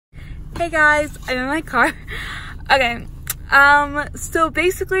Hey guys, I'm in my car. Okay, so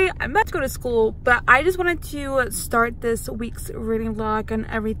basically I'm about to go to school, but I just wanted to start this week's reading vlog and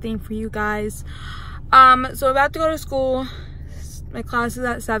everything for you guys. So I'm about to go to school. My class is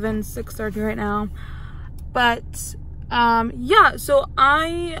at 6:30 right now. But yeah, so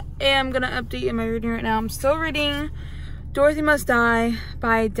I am gonna update you my reading right now. I'm still reading Dorothy Must Die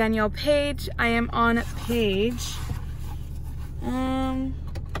by Danielle Page. I am on page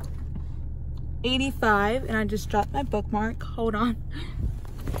 85, and I just dropped my bookmark. Hold on.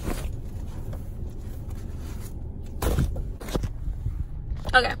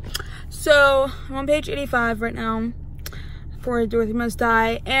 Okay, so I'm on page 85 right now for Dorothy Must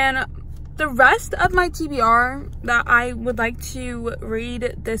Die, and the rest of my TBR that I would like to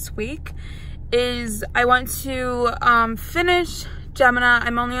read this week is I want to finish Gemina.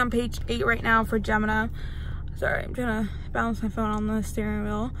 I'm only on page 8 right now for Gemina. Sorry, I'm trying to balance my phone on the steering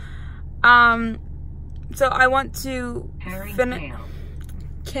wheel. So I want to finish.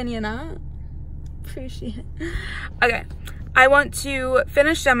 Can you not? Appreciate it. Okay, I want to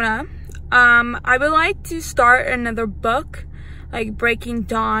finish Gemina. I would like to start another book, like Breaking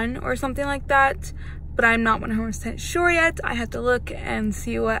Dawn or something like that, but I'm not 100% sure yet. I have to look and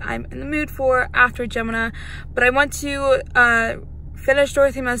see what I'm in the mood for after Gemina. But I want to finish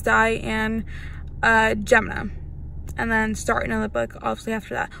Dorothy Must Die and Gemina, and then start another book obviously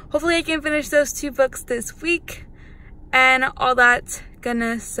after that. Hopefully I can finish those 2 books this week and all that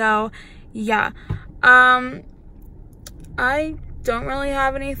goodness. So yeah, I don't really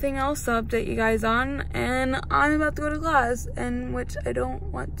have anything else to update you guys on, and I'm about to go to class, and which I don't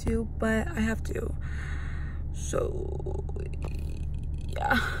want to, but I have to. So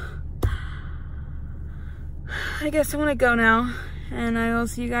yeah, I guess I want to go now, and I will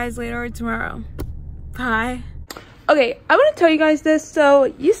see you guys later or tomorrow. Bye. Okay, I want to tell you guys this. So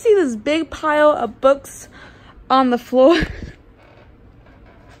you see this big pile of books on the floor?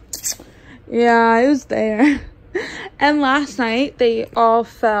 Yeah, it was there. And last night they all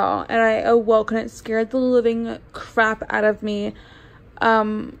fell, and I awoke, and it scared the living crap out of me.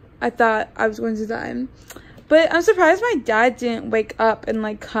 I thought I was going to die. But I'm surprised my dad didn't wake up and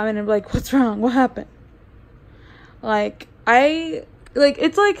like come in and be like, what's wrong? What happened? Like,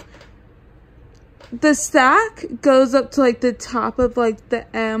 it's like the stack goes up to like the top of like the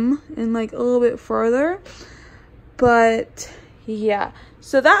M and like a little bit further. But yeah,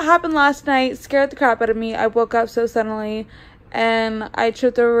 so that happened last night, scared the crap out of me. I woke up so suddenly, and I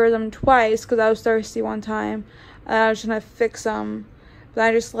tripped over them twice because I was thirsty one time, and I was trying to fix them, but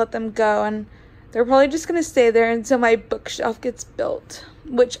I just let them go, and they're probably just gonna stay there until my bookshelf gets built,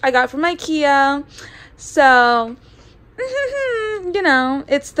 which I got from IKEA. So you know,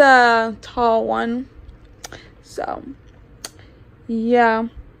 it's the tall one. So yeah,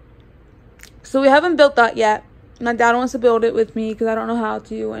 so we haven't built that yet. My dad wants to build it with me because I don't know how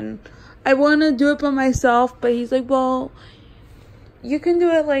to, and I want to do it by myself, but he's like, well, you can do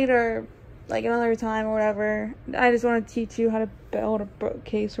it later, like another time or whatever. I just want to teach you how to build a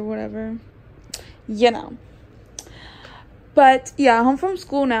bookcase or whatever, you know. But yeah, I'm home from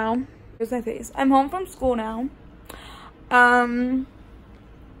school now. Here's my face. I'm home from school now. I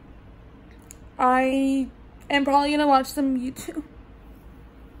am probably gonna watch some YouTube.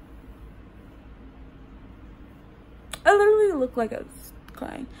 I literally look like I was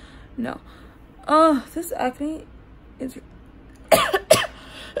crying. No. Oh, this acne is...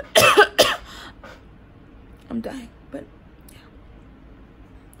 I'm dying, but yeah.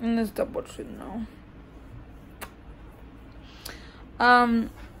 And this double chin now.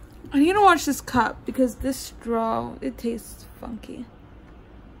 I'm gonna watch this cup because this straw, it tastes funky.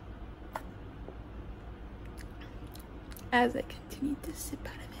 As I continue to sip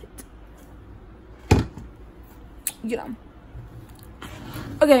out of it. You know.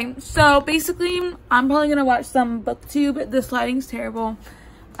 Okay, so basically I'm probably gonna watch some booktube. This lighting's terrible.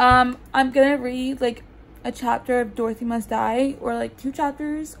 I'm gonna read like a chapter of Dorothy Must Die, or like 2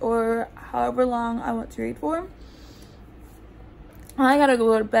 chapters, or however long I want to read for. I gotta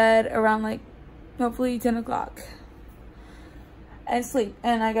go to bed around like hopefully 10 o'clock and sleep,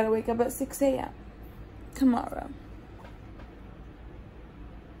 and I gotta wake up at 6 a.m. tomorrow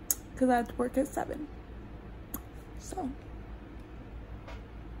because I have to work at 7. So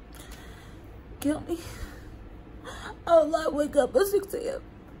kill me. I'll not wake up at 6 a.m.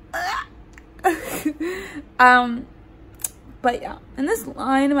 But yeah, and this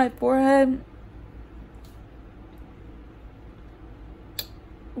line in my forehead,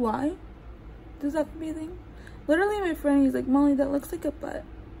 why does that have to be a thing? Literally my friend, he's like, Molly, that looks like a butt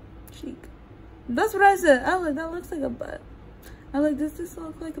cheek. That's what I said. I was like, that looks like a butt. I was like, does this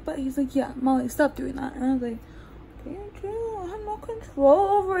look like a butt? He's like, yeah, Molly, stop doing that. And I was like, can't you? I have no control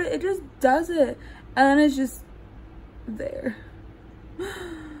over it. It just does it. And then it's just there.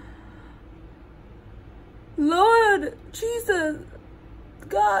 Lord Jesus,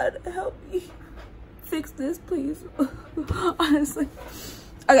 God, help me fix this, please. Honestly.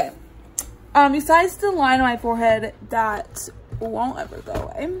 Okay. Besides the line on my forehead that won't ever go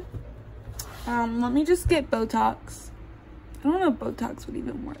away, let me just get Botox. I don't know if Botox would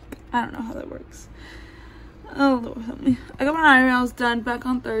even work. I don't know how that works. Oh, Lord help me. I got my eyebrows done back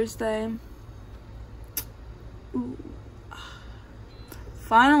on Thursday. Ooh.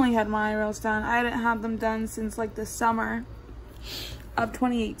 Finally had my eyebrows done. I didn't have them done since like the summer of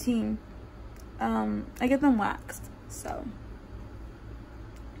 2018. I get them waxed, so.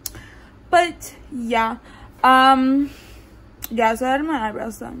 But yeah, yeah, so I had my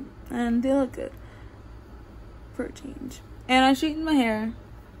eyebrows done and they look good for a change. And I straightened my hair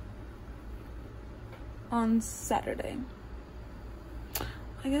on Saturday.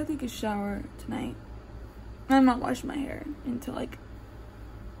 I gotta take a shower tonight. I'm not washing my hair until like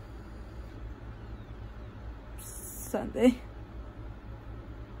Sunday.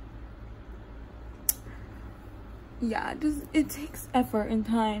 Yeah, it takes effort and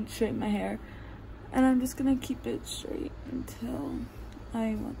time to straighten my hair, and I'm just gonna keep it straight until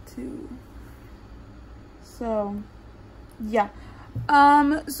I want to. So yeah,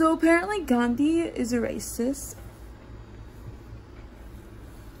 so apparently Gandhi is a racist.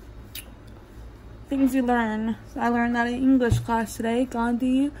 Things we learn. So I learned that in English class today.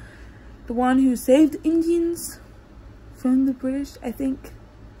 Gandhi, the one who saved Indians from the British, I think.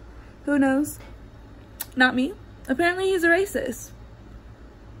 Who knows? Not me. Apparently he's a racist.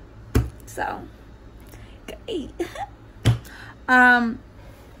 So, great. But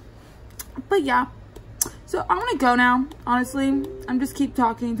yeah. So I'm gonna go now. Honestly, I'm just keep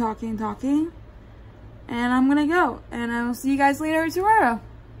talking. And I'm gonna go. And I will see you guys later tomorrow.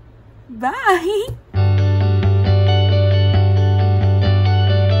 Bye.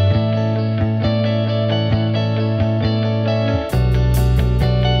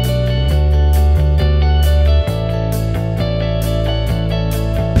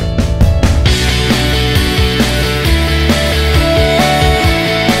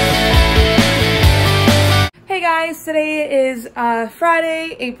 Today is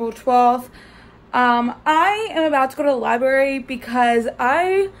Friday, April 12th. I am about to go to the library because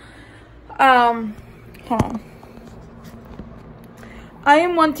I am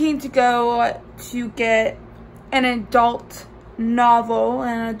wanting to go to get an adult novel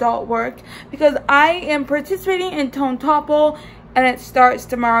and adult work because I am participating in Tone Topple and it starts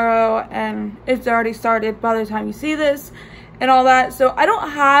tomorrow, and it's already started by the time you see this and all that. So I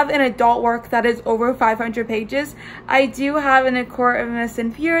don't have an adult work that is over 500 pages. I do have In A Court of Mist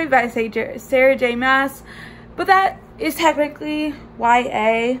and Fury by Sarah J. Maas, but that is technically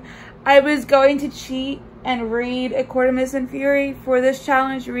YA. I was going to cheat and read A Court of Mist and Fury for this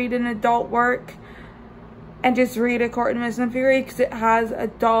challenge, read an adult work, and just read A Court of Mist and Fury because it has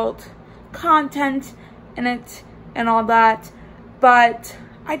adult content in it and all that. But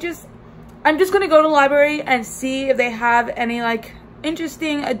I'm just gonna go to the library and see if they have any like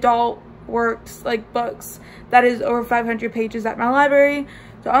interesting adult works, like books that is over 500 pages at my library.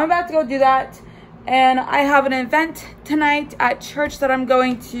 So I'm about to go do that, and I have an event tonight at church that I'm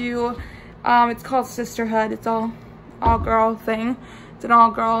going to. It's called Sisterhood. It's all girl thing. It's an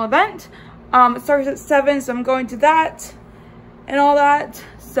all girl event. It starts at 7, so I'm going to that and all that.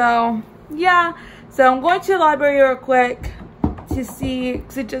 So yeah, so I'm going to the library real quick to see,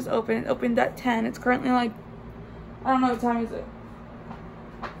 because it just opened. It opened at 10. It's currently like, I don't know what time is it.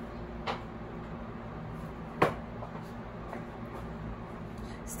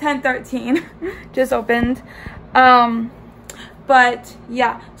 It's 10:13. Just opened. But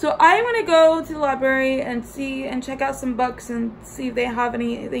yeah, so I'm gonna go to the library and see and check out some books and see if they have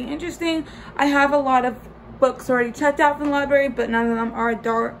anything interesting. I have a lot of books already checked out from the library, but none of them are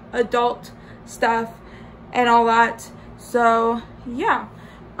adult stuff and all that. So yeah,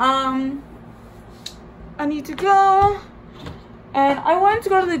 I need to go, and I wanted to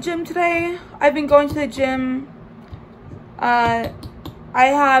go to the gym today. I've been going to the gym. I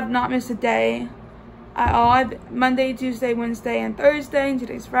have not missed a day at all. Monday, Tuesday, Wednesday, and Thursday, and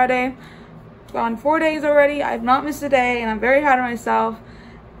today's Friday. I've gone 4 days already. I've not missed a day, and I'm very proud of myself.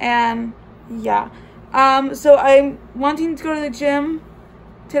 And yeah, so I'm wanting to go to the gym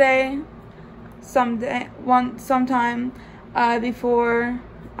today, sometime before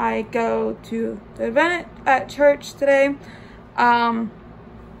I go to the event at church today.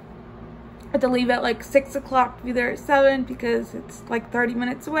 I have to leave at like 6 o'clock to be there at 7 because it's like 30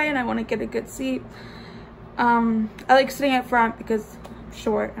 minutes away and I want to get a good seat. I like sitting up front because I'm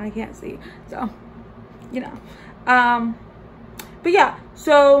short and I can't see, so you know. But yeah,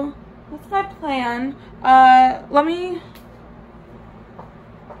 so that's my plan. Let me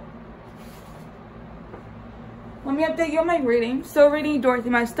update you on my reading. So reading Dorothy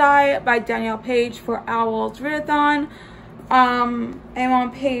Must Die by Danielle Page for OWLS READATHON. I'm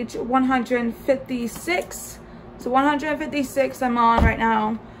on page 156. So 156 I'm on right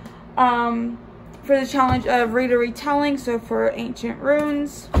now. For the challenge of read a retelling, so for ancient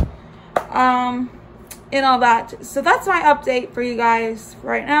runes. And all that. So that's my update for you guys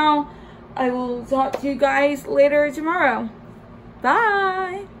right now. I will talk to you guys later tomorrow.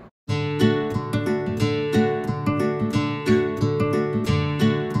 Bye.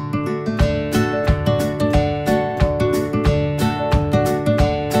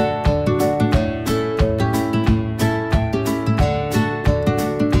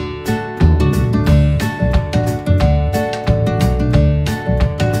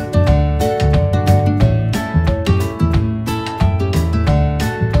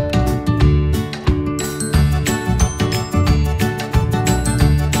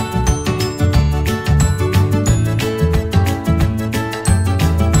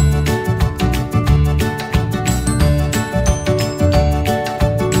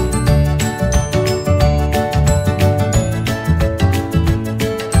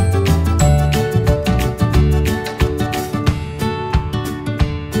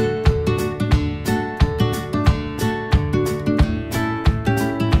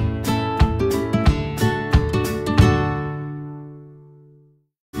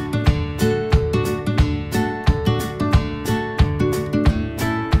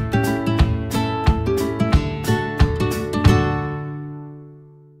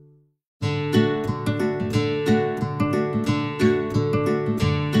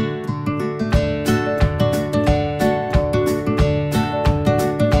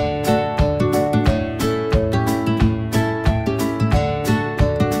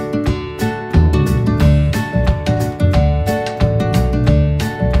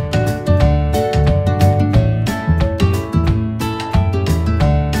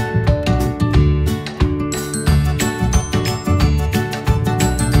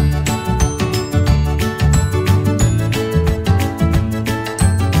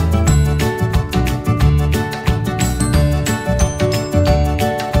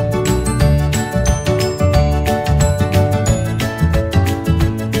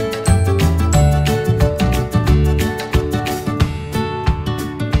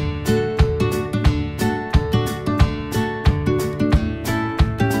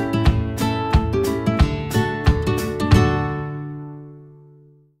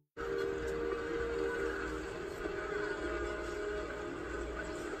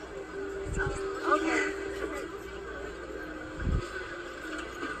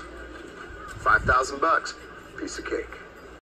 $5,000. Piece of cake.